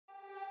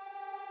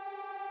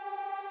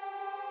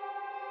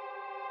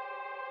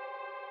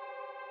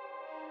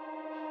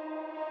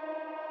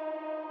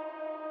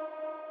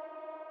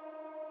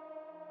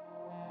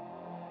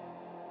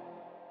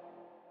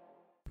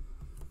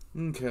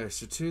Okay,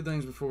 so two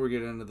things before we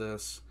get into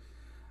this.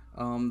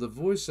 The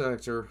voice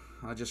actor,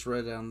 I just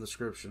read down the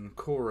description,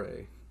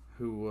 Corey,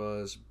 who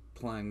was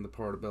playing the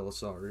part of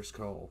Belisarius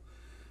Cole.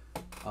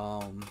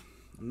 I'm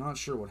not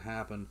sure what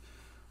happened,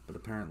 but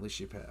apparently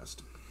she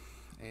passed.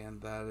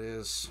 And that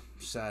is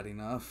sad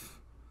enough.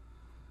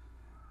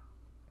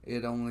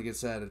 It only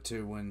gets added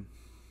to when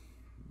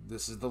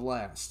this is the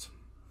last.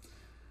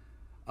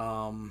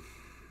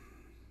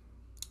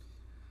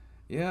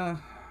 Yeah,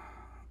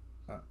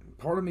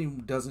 part of me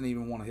doesn't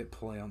even want to hit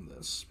play on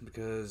this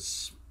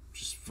because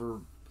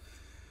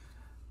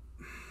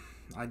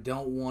I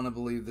don't want to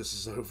believe this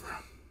is over.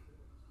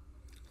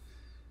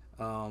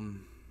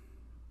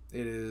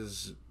 It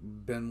has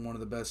been one of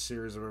the best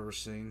series I've ever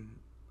seen,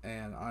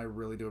 and I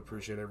really do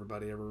appreciate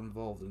everybody ever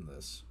involved in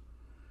this.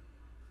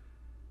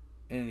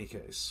 In any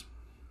case,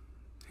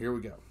 here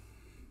we go.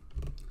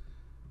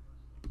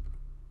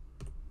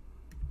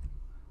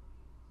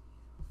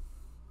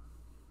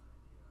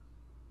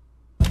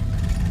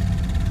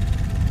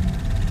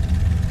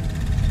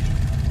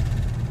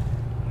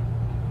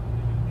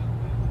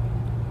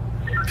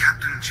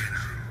 Captain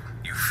General,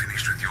 you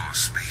finished with your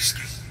space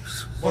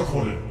games?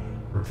 Lockwood,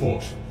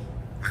 report.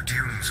 The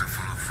dunes are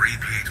full of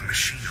radiated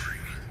machinery.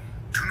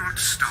 Do not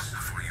stop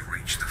before you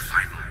reach the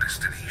final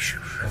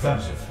destination.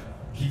 Affirmative.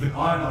 Keep an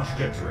eye on our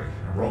trajectory,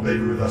 and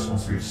rendezvous with us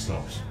once we've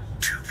stopped.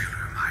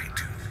 Tubular, my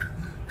dude.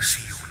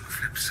 See you on the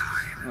flip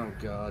side. Oh,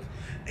 God.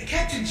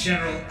 Captain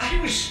General, I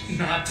wish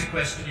not to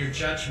question your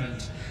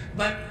judgment,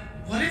 but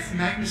what if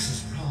Magnus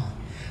is wrong?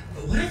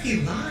 What if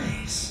he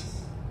lies?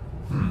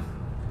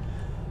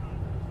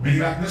 Mini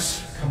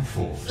Magnus, come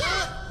forth.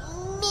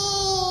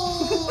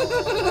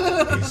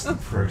 Is the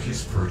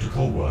Proteus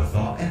Protocol worth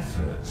our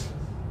effort?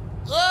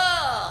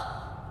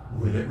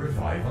 Will it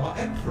revive our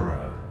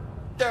Emperor?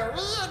 The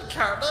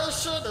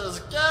reincarnation is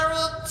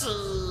guaranteed.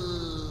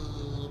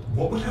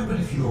 What would happen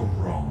if you were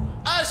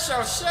wrong? I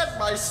shall shed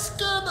my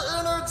skin,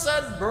 innards,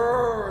 and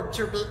bone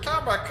to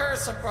become a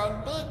curse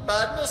upon Big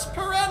Magnus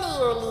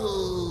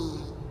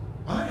perennially.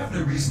 I have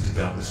no reason to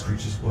doubt this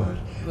creature's word.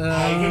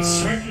 I would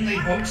certainly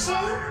hope so.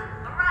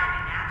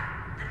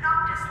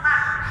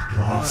 At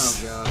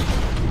last. Oh, God.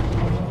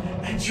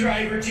 And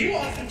driver, do you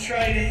often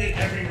try to hit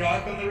every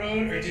rock on the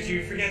road, or did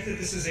you forget that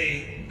this is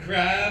a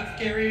grab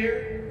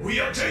carrier? We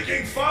are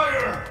taking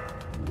fire!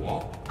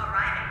 What?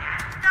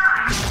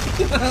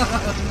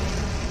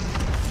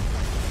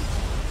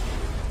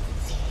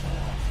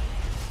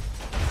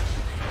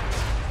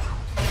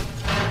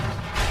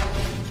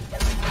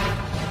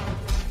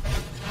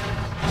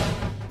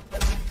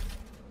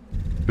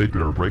 They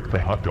better break the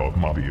hot dog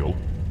mobile.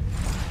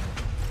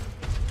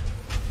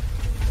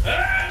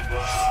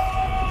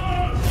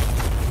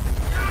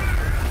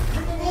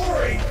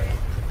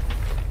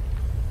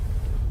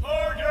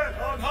 Target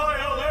on high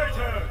alert!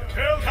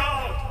 Kill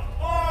count!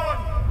 On!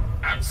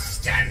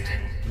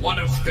 Outstanding. 1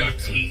 of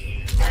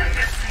 13.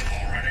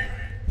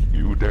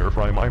 You dare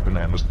fry my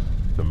bananas?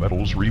 The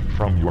metals reaped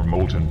from your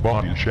molten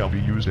body shall be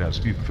used as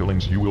teeth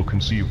fillings. You will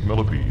conceive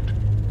millipede.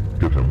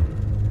 Give him.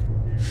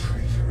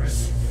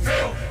 Traitorous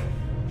filth!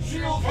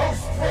 Shield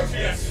post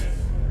Proteus!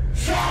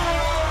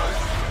 Charge!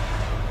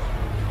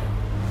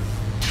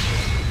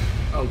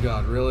 Oh,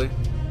 God, really?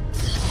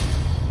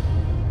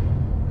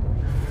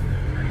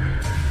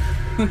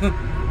 Oh,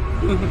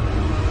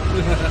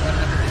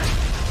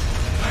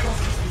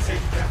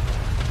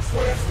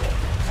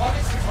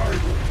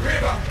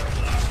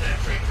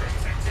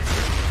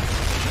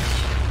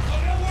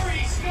 no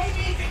worries. No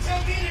need to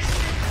tell me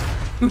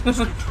this.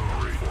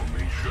 Centauri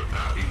formation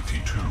at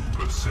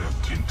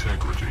 82%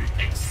 integrity.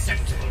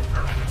 Acceptable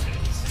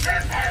parameters.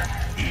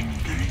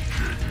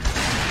 Engaging.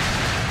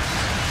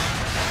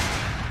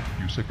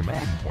 Use a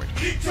command point.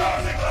 Keep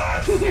charging,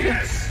 lads!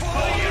 Yes!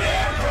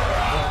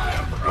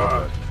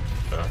 Right.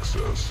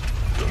 Access.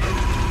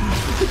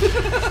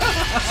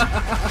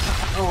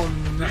 Oh,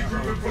 no.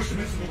 Regroup and push them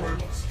into the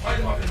robots. Tie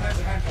them up in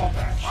hand-to-hand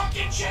combat.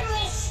 Captain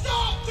General,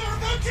 stop! They're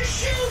about to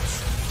shoot!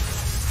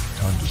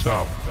 Time to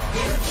stop.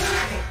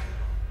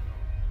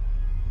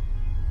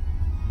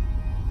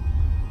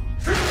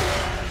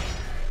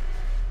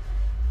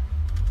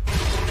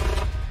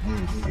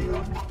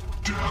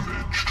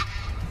 Damaged.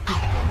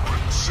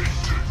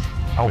 Compensating.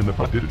 How in the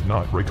fuck did it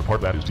not break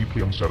apart? That is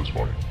deeply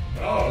unsatisfying.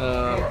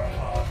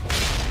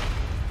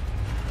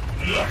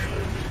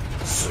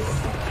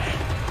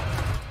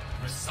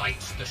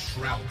 Recite the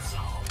Shroud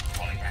Psalm.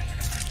 Falling back to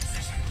the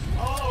position.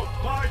 Oh,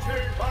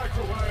 mighty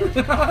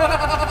microwave! Oh,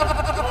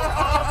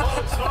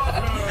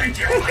 And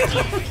you're mighty.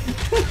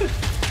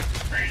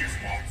 Raiders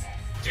Walls.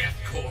 Death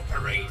Corps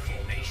Parade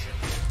Formation.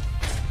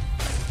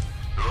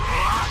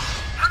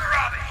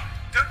 Hammurabi!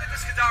 Don't let the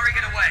Skadari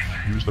get away!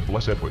 Use the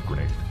Blessed Edward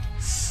grenade.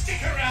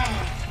 Stick around,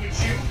 would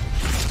you?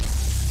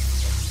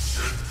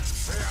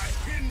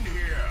 in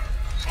here!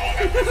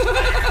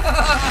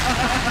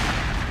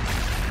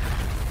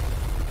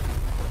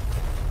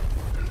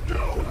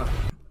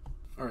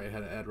 Alright,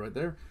 had an ad right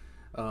there.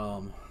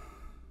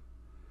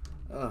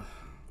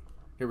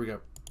 Here we go.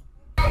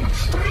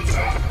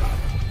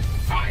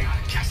 5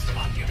 cast the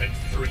monument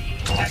 3.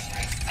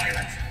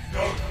 Silent!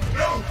 No!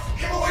 No!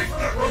 Get away from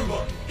that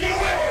robot! Get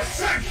away or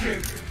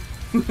sanction!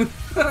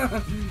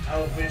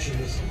 How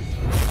vigilous.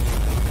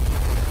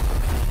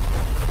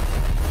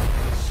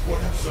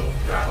 Squat himself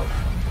down.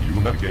 You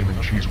metagaming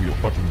cheese wheel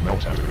fucking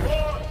melted.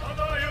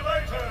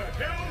 Annihilator!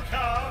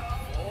 Killcast!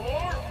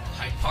 4!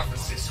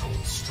 Hypothesis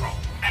holds strong.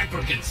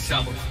 Aggregate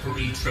sum of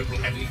 3 triple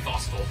heavy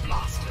phosphor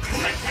blasters.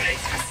 Manipulate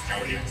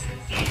custodians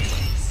with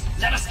ease.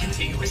 Let us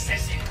continue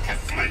assessing.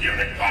 Customer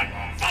unit 1,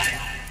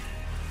 fire!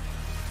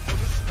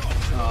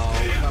 Oh,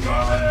 come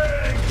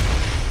on.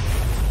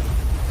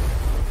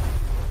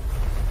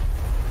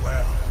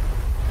 Well,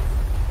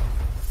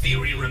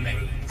 Theory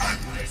remains.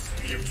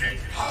 Undisputed.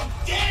 How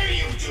dare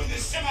you do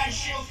this to my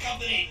shield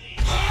company?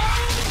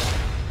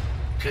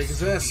 Take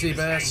his ass,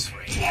 Seabass.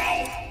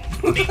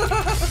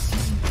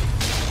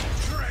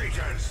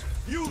 traitors!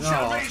 You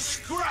shall be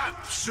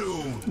scrapped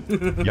soon!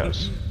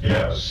 Yes,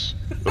 yes.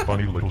 The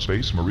funny little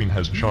space marine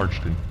has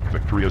charged in.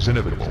 Victory is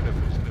inevitable.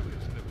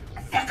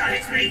 Fucker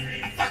hits me!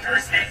 Fucker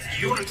is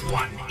next! Unit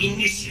 1,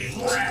 initiate.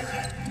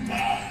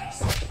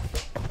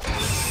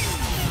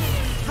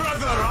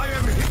 Brother, I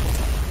am here!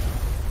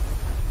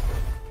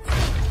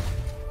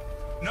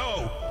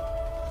 No!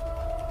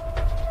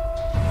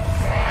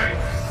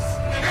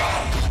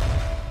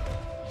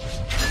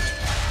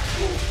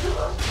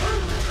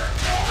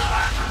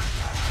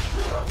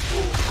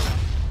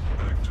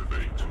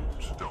 Activate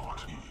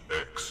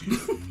tools.exe.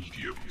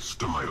 Medium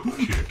style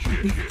kick.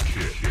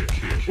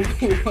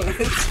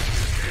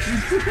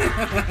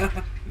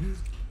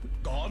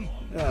 Gone?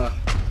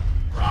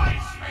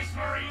 Rise, Space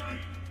Marine!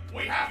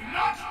 We have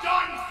not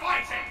done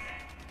fighting!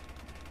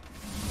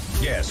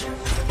 Yes.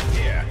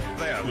 Here,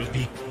 there will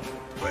be.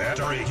 Where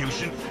to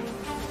execution?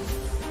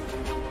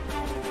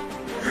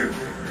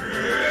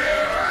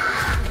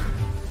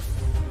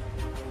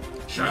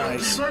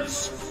 Nice. Reavers,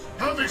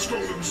 have these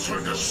golems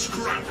turned to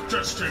scrap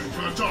destined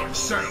for the Dark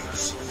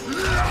Cells?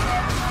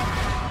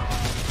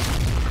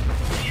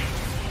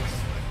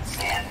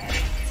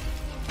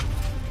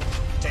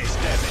 Taste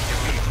that,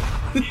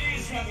 It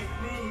is rather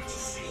rude to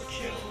steal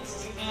kills,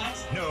 is it not?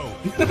 No.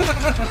 We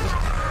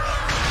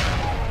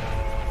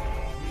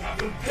have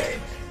them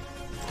pinned!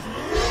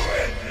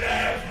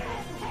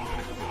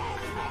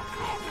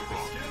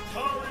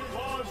 Skintari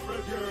was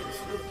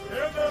reduced to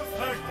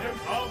ineffective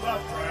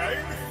combat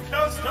rank.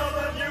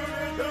 Castellan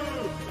Unit 2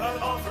 that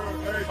offered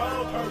a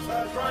battle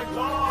person rank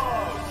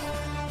loss.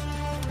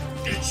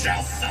 It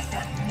shall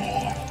suffer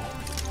more!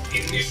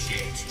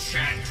 Initiate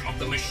chant of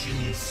the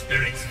machine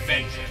spirit's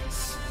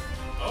vengeance.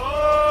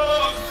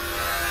 Oh!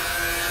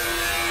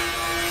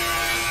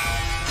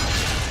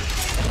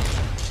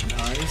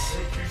 Nice.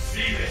 You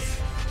see this?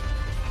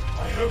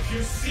 I hope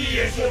you see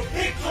as your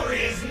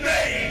victory is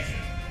made!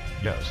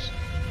 Yes.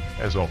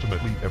 As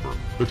ultimately ever,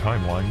 the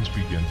timelines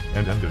begin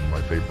and end in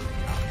my favor.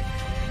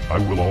 I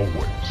will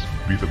always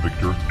be the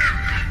victor.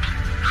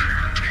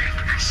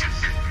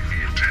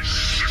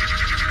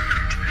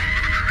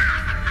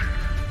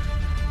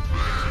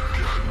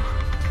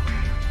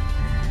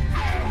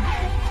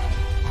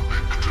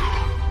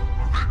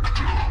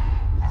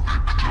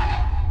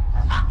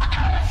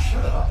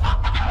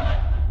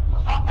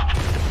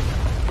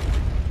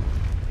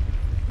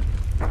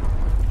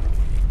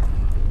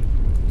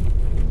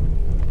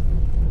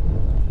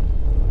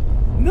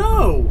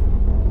 No!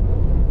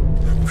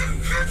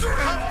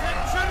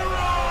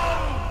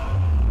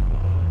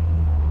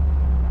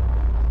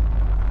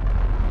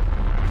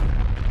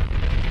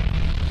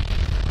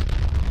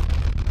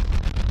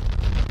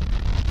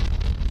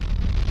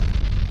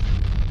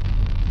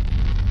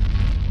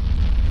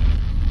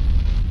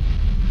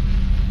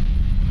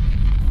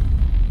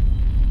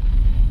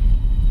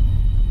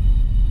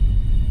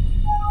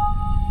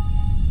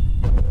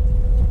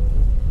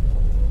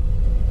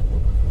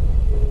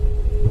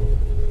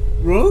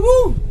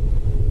 Rumble?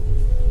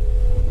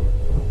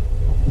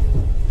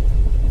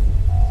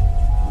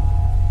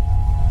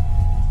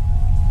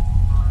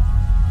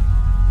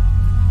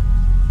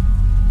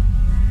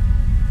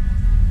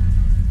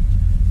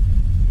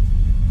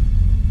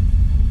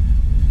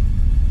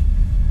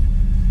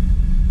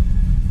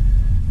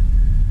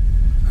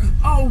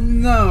 Oh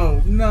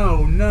no,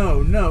 no,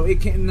 no, no,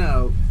 it can't,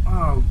 no.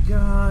 Oh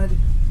God.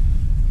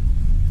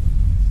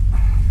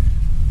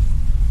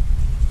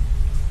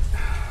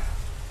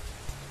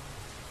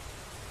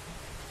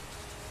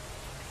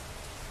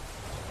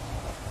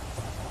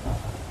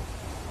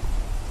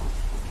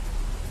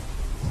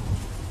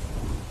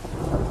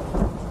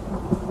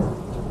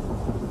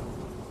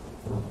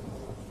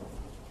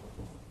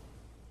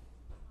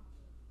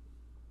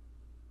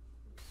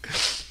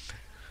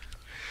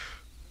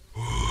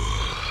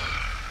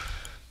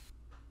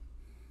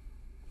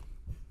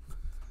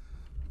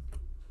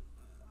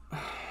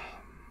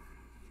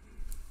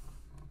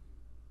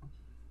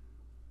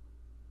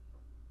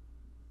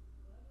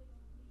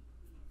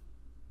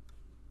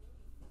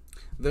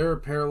 There are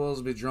parallels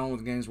to be drawn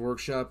with Games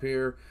Workshop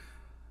here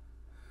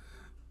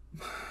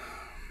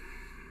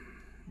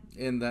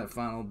in that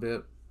final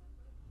bit.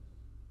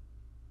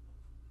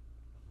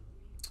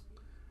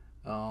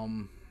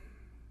 God,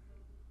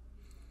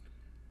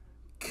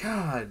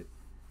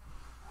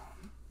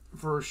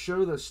 for a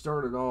show that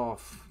started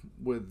off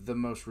with the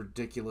most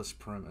ridiculous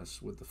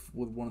premise, with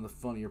one of the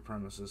funnier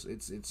premises,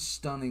 it's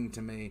stunning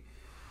to me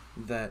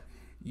that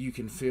you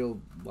can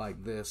feel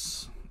like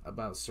this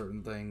about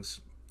certain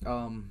things.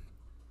 God,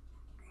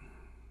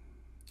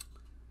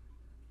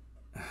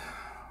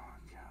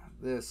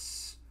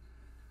 this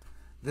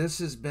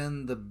has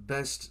been the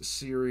best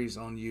series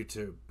on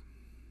YouTube,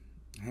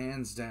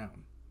 hands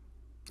down.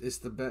 It's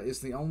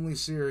the only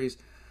series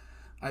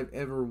I've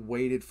ever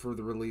waited for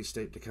the release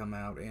date to come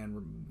out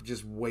and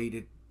just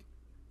waited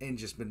and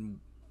just been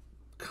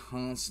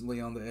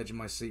constantly on the edge of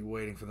my seat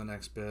waiting for the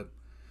next bit.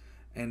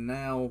 And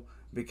now,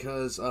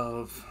 because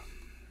of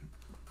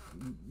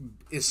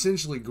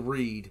essentially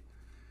greed,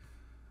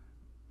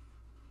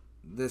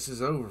 this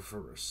is over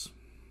for us.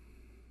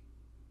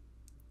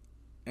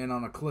 And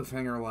on a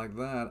cliffhanger like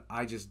that,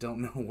 I just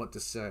don't know what to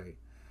say.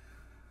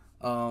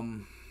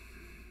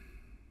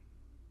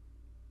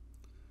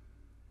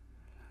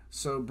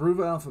 So,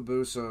 Bruva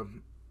Alphabusa,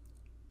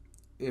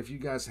 if you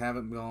guys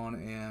haven't gone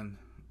and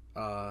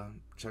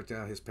checked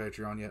out his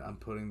Patreon yet, I'm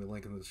putting the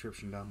link in the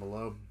description down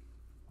below.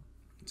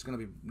 It's going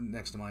to be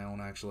next to my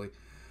own, actually.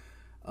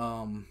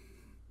 Like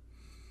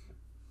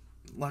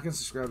and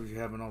subscribe if you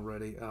haven't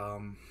already.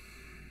 Damn.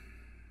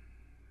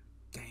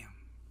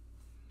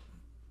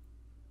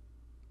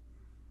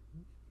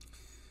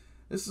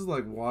 This is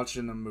like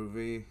watching a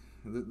movie.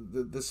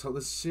 This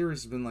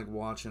series has been like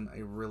watching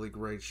a really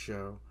great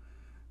show,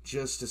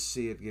 just to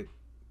see it get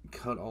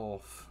cut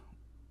off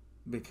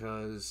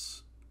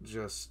because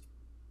just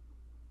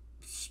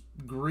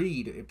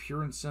greed,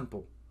 pure and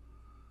simple.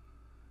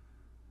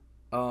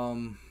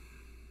 I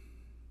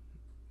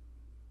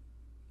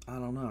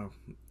don't know.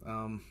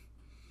 I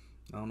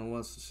don't know what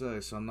else to say,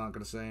 so I'm not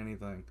going to say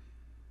anything.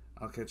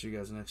 I'll catch you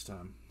guys next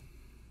time.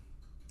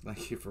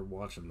 Thank you for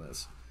watching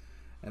this.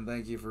 And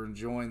thank you for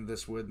enjoying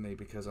this with me,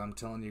 because I'm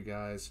telling you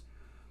guys,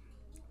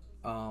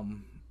 I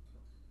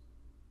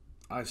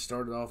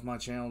started off my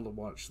channel to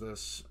watch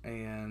this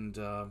and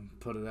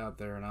put it out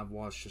there, and I've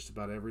watched just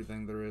about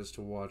everything there is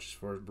to watch as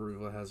far as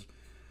Bruva has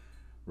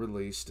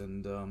released,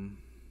 and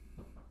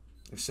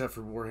except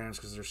for Warhammer's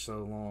because they're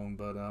so long,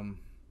 but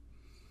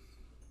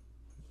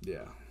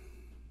yeah,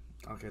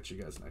 I'll catch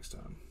you guys next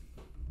time.